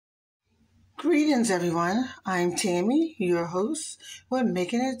Greetings, everyone. I'm Tammy, your host. We're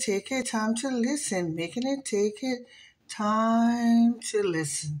making it take it time to listen. Making it take it time to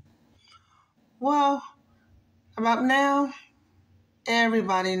listen. Well, about now,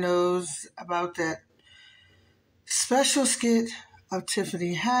 everybody knows about that special skit of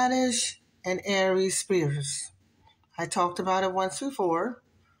Tiffany Haddish and Aries Spears. I talked about it once before.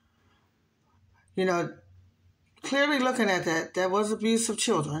 You know, clearly looking at that was abuse of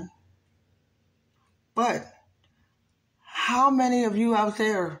children. But how many of you out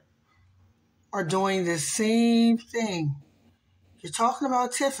there are doing the same thing? You're talking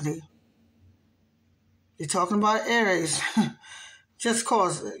about Tiffany. You're talking about Aries. Just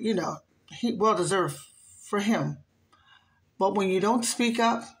cause, he well deserved for him. But when you don't speak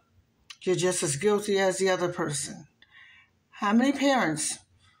up, you're just as guilty as the other person. How many parents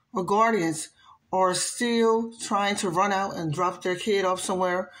or guardians are still trying to run out and drop their kid off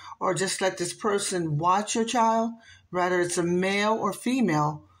somewhere or just let this person watch your child, whether it's a male or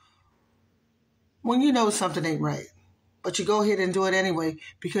female, when you know something ain't right? But you go ahead and do it anyway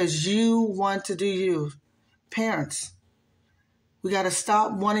because you want to do you. Parents, we got to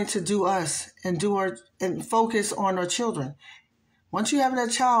stop wanting to do us and and focus on our children. Once you have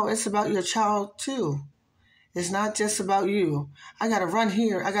that child, it's about your child too. It's not just about you. I got to run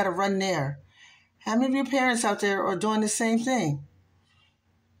here. I got to run there. How many of your parents out there are doing the same thing?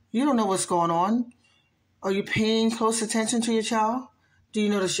 You don't know what's going on. Are you paying close attention to your child? Do you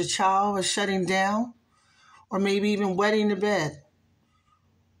notice your child is shutting down? Or maybe even wetting the bed?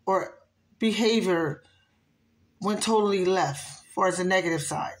 Or behavior went totally left as far as the negative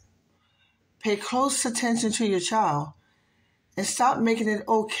side. Pay close attention to your child and stop making it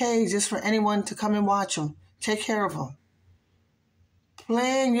okay just for anyone to come and watch them. Take care of them.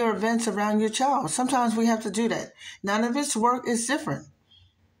 Plan your events around your child. Sometimes we have to do that. None of its work is different.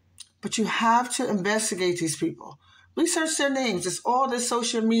 But you have to investigate these people. Research their names. It's all this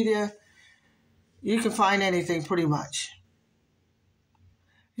social media. You can find anything pretty much.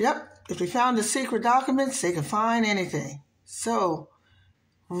 Yep. If they found the secret documents, they can find anything. So,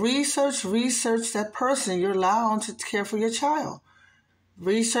 research that person you're allowed to care for your child.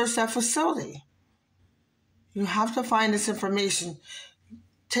 Research that facility. You have to find this information.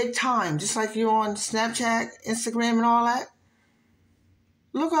 Take time, just like you're on Snapchat, Instagram, and all that.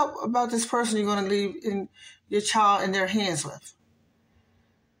 Look up about this person you're going to leave your child in their hands with.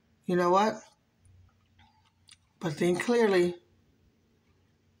 You know what? But think clearly.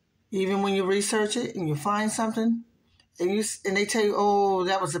 Even when you research it and you find something, and they tell you, oh,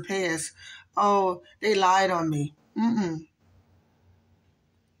 that was a past. Oh, they lied on me.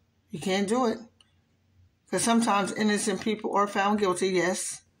 You can't do it. Because sometimes innocent people are found guilty,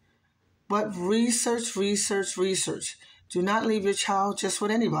 yes. But research. Do not leave your child just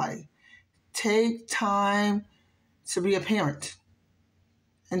with anybody. Take time to be a parent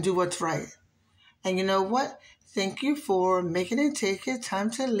and do what's right. And you know what? Thank you for making it take it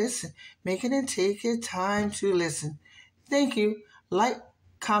time to listen. Making it take it time to listen. Thank you. Like,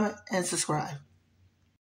 comment, and subscribe.